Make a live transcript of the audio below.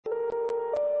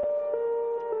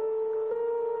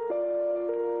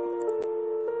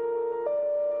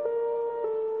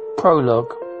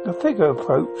Prologue. The figure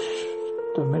approached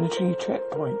the military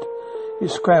checkpoint. It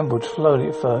scrambled slowly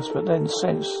at first, but then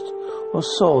sensed or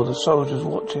saw the soldiers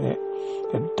watching it.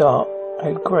 It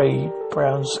had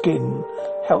grey-brown skin,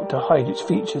 helped to hide its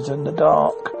features in the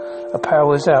dark. A power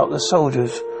was out. The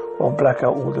soldiers were on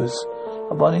blackout orders.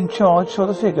 The one in charge saw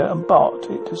the figure and barked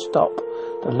it to stop.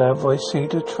 The loud voice seemed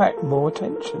to attract more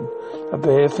attention. The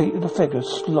bare feet of the figure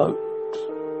sloped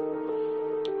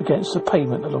against the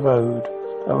pavement of the road.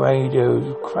 The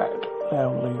radio cracked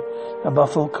loudly. A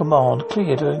muffled command,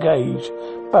 clear to engage,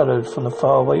 bellowed from the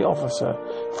faraway officer.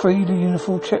 3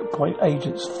 uniformed checkpoint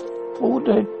agents pulled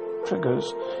their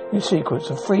triggers in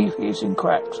sequence, and 3 piercing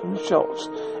cracks and shots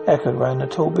echoed around the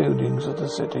tall buildings of the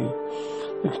city.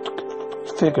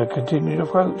 The figure continued to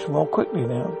approach more quickly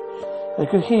now. They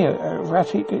could hear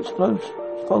erratic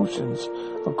explosions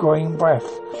of growing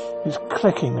breath. It was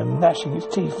clicking and gnashing its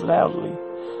teeth loudly,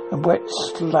 and wet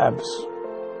slaps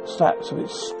of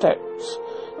its steps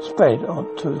spread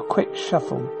onto a quick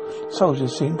shuffle.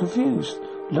 Soldiers seemed confused.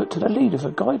 Looked to the leader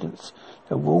for guidance.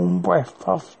 Their warm breath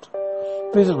puffed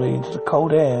visibly into the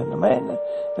cold air. The men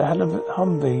that had a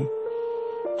Humvee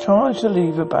charged the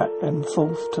lever back and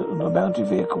forth to the mounted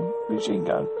vehicle machine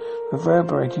gun,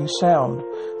 reverberating sound.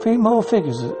 3 more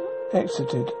figures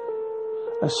exited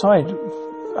a side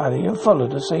alley and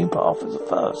followed the same path as the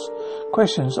first.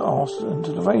 Questions asked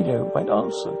into the radio went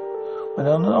unanswered.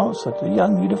 The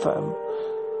young uniformed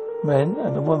men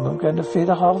and the woman began to fear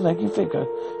the half-naked figure,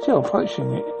 still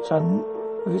approaching it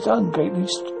with its unsteady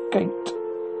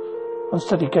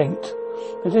gait.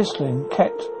 The discipline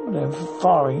kept them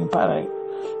firing in panic.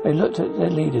 They looked at their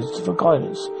leaders for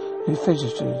guidance, who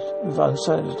fidgeted with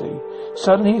uncertainty.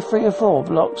 Suddenly, 3 or 4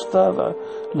 blocks further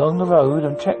along the road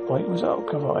and checkpoint was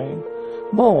occupying.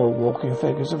 More walking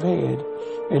figures appeared.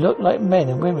 They looked like men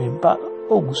and women, but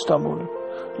all stumbled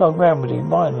along rambling,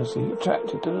 mindlessly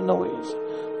attracted to the noise.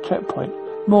 Checkpoint.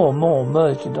 More and more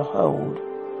merged into hold.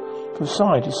 From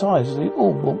side to side, as they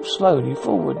all walked slowly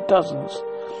forward, dozens.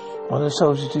 One of the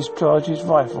soldiers discharged his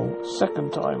rifle,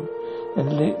 second time, at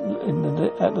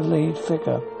the lead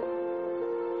figure.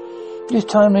 This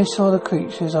time they saw the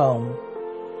creature's arm,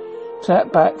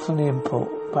 snapped back from the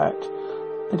impact.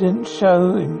 It didn't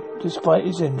show him despite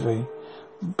his injury.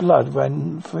 Blood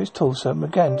ran from its torso and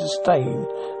began to stain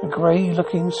a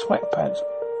grey-looking sweatpants,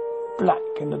 black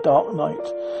in the dark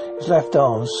night. His left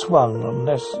arm swung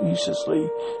uselessly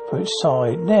from its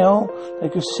side. Now they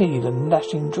could see the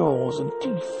gnashing jaws and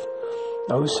teeth.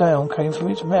 No sound came from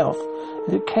its mouth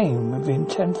as it came within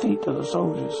 10 feet of the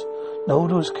soldiers. No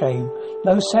orders came.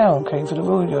 No sound came from the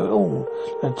radio at all.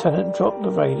 The lieutenant dropped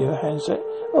the radio handset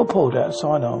or pulled out a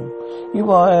sidearm. He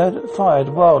fired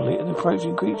wildly at the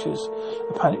approaching creatures.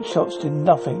 The panic shots did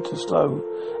nothing to slow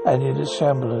any of the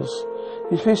shamblers.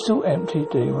 His pistol emptied.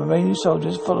 The remaining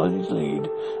soldiers followed his lead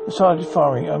and started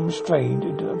firing unrestrained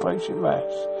into the approaching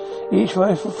mass. Each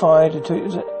rifle fired until it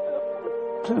was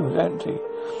empty.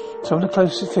 Some of the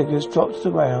closest figures dropped to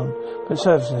the ground, but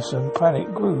nervousness and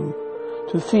panic grew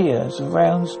to fear as the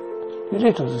rounds did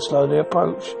little to slow their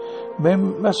approach.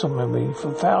 Muscle memory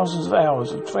from thousands of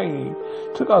hours of training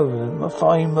took over them,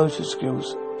 fine motor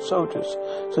skills, soldiers,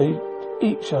 so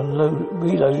each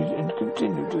reloaded and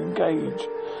continued to engage.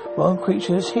 One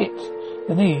creature was hit.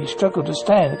 The knee struggled to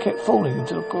stand and kept falling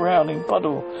into the surrounding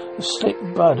puddle of slick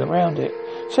blood around it.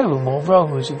 Several more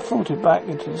rose and faltered back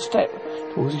into the step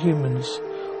towards the humans.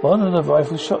 One of the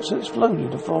rifle shots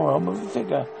exploded the forearm of the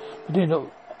figure, but did not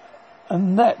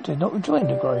join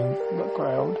the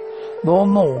crowd. More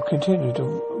and more continued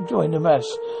to join the mass,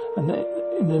 and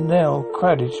in the now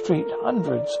crowded street,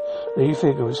 hundreds. The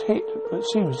figure was hit, but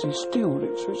seemingly steeled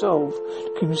its resolve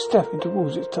to keep stepping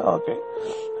towards its target.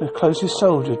 The closest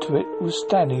soldier to it was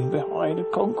standing behind a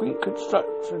concrete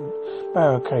construction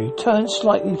barricade, turned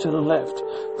slightly to the left,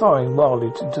 firing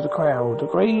wildly into the crowd. The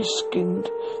grey-skinned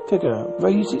figure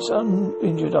raised its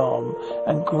uninjured arm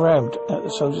and grabbed at the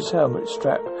soldier's helmet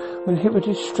strap with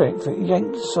inhibited strength. It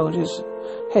yanked the soldier's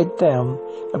head down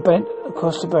and bent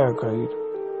across the barricade.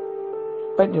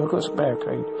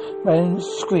 Man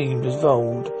screamed as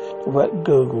rolled a wet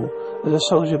gurgle as the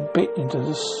soldier bit into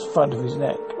the front of his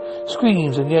neck.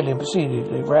 Screams and yelling proceeded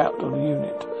the rout of the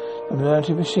unit. The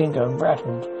mounted machine gun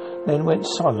rattled, then went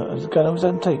silent as the gunner was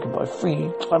undertaken by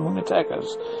 3 climbing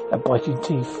attackers and biting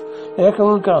teeth. The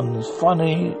echo of guns,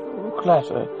 funny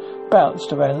clatter,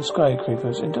 bounced around the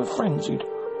skyscrapers into a frenzied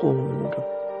horde.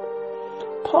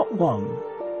 Part 1.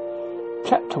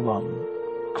 Chapter 1.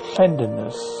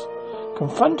 Cleanliness.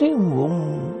 Confronting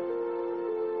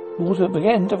The water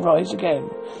began to rise again.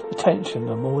 The tension of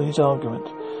the morning's argument.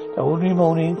 The ordinary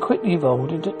morning quickly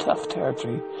evolved into tough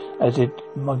territory, as did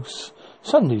most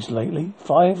Sundays lately.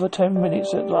 5 or 10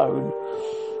 minutes alone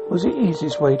was the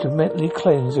easiest way to mentally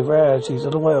cleanse the realities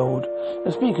of the world.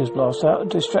 The speakers blast out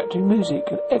distracting music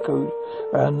and echoed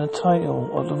around the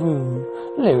title of the room.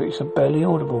 The lyrics are barely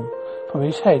audible. From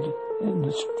his head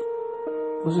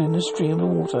was in the stream of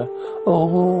water.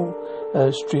 Oh,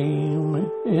 a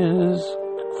stream is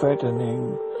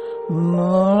threatening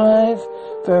my life,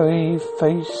 very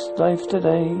face life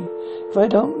today. If I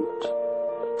don't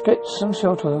get some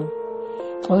shelter,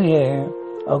 oh yeah,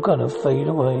 I'm gonna fade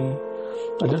away.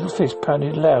 A little fist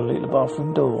pounded loudly at the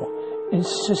bathroom door,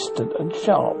 insistent and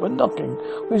sharp and knocking,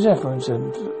 with reference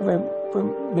and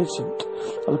reminiscent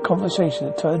of the conversation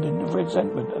that turned into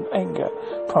resentment and anger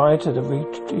prior to the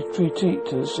retreat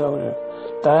to the shoulder.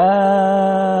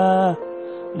 Da!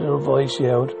 The little voice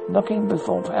yelled, knocking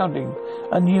before pounding,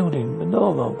 unyielding. The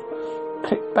door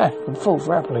clicked back and forth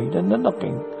rapidly, then the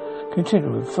knocking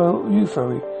continued with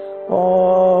euphory.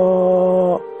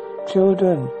 Oh,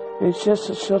 children, it's just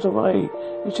a shot away.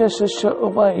 It's just a shot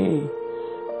away.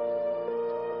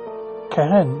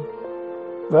 Can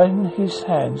ran his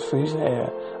hands through his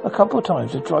hair a couple of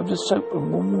times to drive the soap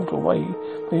and warm water away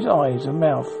from his eyes and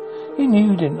mouth. He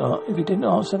knew if he didn't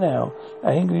answer now,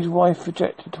 anger his wife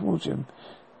projected towards him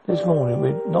this morning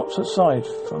would not subside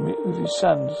from it with his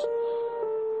sons.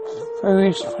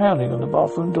 Furious pounding on the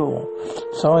bathroom door.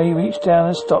 So he reached down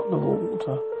and stopped the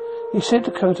water. He slid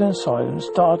the curtain aside and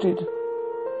started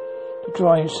to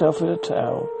dry himself with a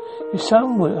towel. His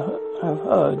son would have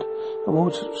heard the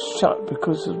water shut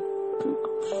because the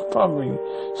plumbing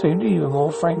seemed even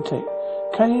more frantic.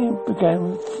 Kenny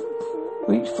began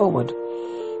reach forward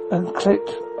and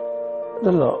clicked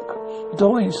the lock. The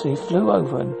door instantly flew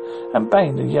open and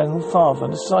banged the young father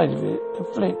on the side of it and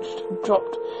flinched and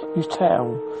dropped his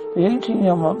towel. The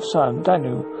 18-month son,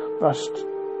 Daniel, rushed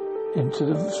into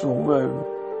the small room.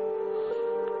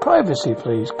 Privacy,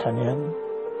 please, Kenyon.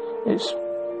 It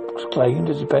exclaimed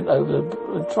as he bent over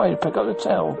and tried to pick up the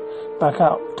towel. Back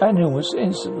up. Daniel was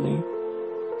instantly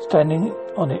standing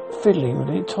on it, fiddling with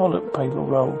the toilet paper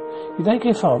roll. His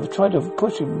naked father tried to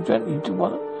push him gently to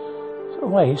one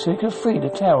away so he could free the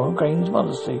towel and gain his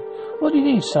modesty. What do you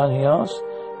need, son? He asked.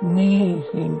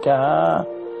 Da.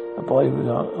 The boy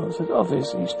answered.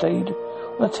 Obviously, he stayed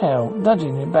on the towel,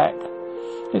 nudging him back.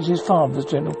 It's his father's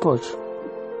gentle push.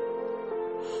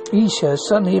 Isha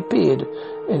suddenly appeared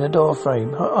in the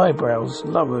doorframe, her eyebrows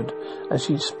lowered as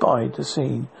she spied the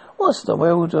scene. What the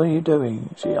world are you doing?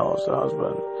 She asked her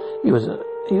husband. He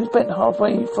was bent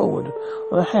halfway forward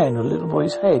on a hand on the little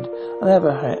boy's head, and the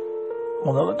other hand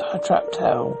on the trapped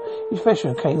towel. His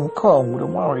expression came cold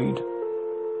and worried.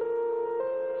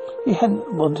 He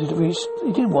didn't want to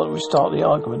restart the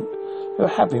argument they were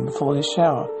having before his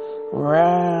shower.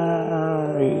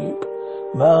 Rape,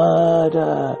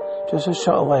 murder, just a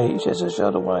shot away, just a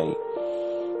shot away.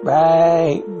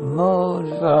 Rape,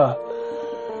 murder,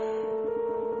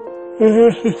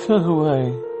 just a shot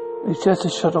away. It's just a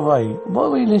shot away.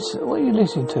 What are you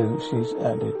listening to? She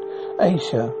added.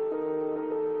 Aisha,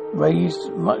 raised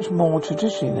much more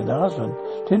traditionally than her husband,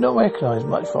 did not recognise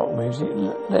much rock music,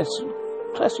 less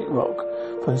classic rock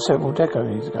from several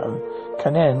decades ago.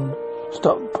 Kanen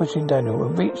stopped pushing Daniel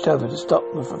and reached over to stop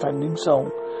the offending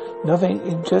song. Nothing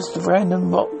in just a random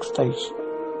rock station.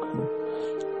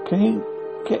 Can you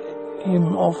get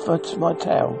him off my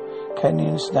towel?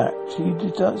 Kenyon snapped. She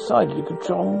decided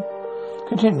to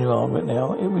continue the argument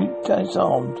now. It was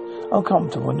disarmed,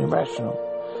 uncomfortable and irrational.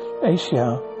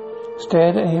 Aisha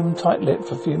stared at him tight-lipped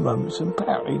for a few moments and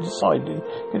apparently decided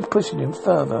it was pushing him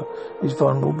further, his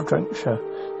vulnerable juncture.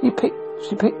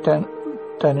 She picked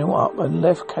Daniel up and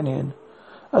left Kenyon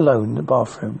alone in the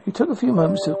bathroom. He took a few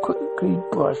moments to quickly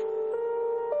brush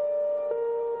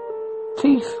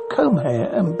teeth, comb hair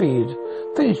and beard,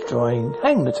 finish drying,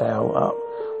 hang the towel up,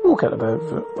 walk out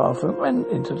the bathroom and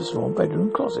into the small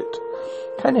bedroom closet.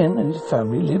 Kenyon and his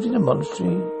family lived in a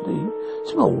moderately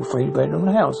small 3-bedroom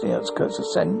house in the outskirts of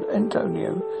San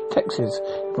Antonio, Texas.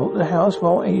 He bought the house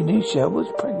while Anisha was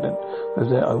pregnant with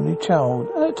their only child.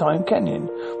 At the time, Kenyon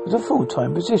was a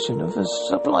full-time position of a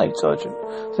supply sergeant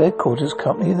for the headquarters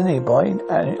company in the nearby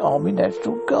Army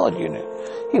National Guard unit.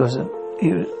 He wasn't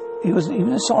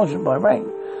even a sergeant by rank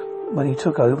when he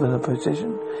took over the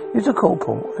position. He was a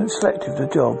corporal and selected the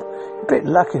job. A bit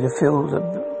lucky to fill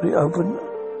the open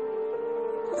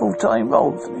full-time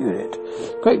role for the unit.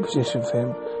 Great position for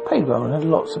him. Paid well and had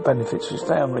lots of benefits for his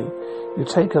family. He would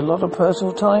take a lot of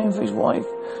personal time for his wife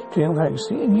during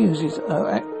pregnancy and use his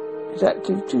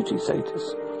active duty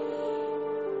status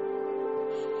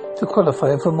to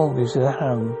qualify for mortgage to the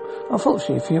home.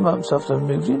 Unfortunately, a few months after I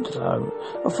moved into the home,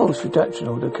 a false reduction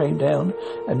order came down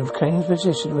and Kane's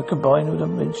position was combined with a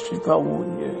ministry role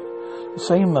in you. The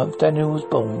same month Daniel was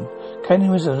born. Kane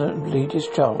was immediately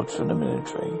discharged from the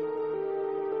military.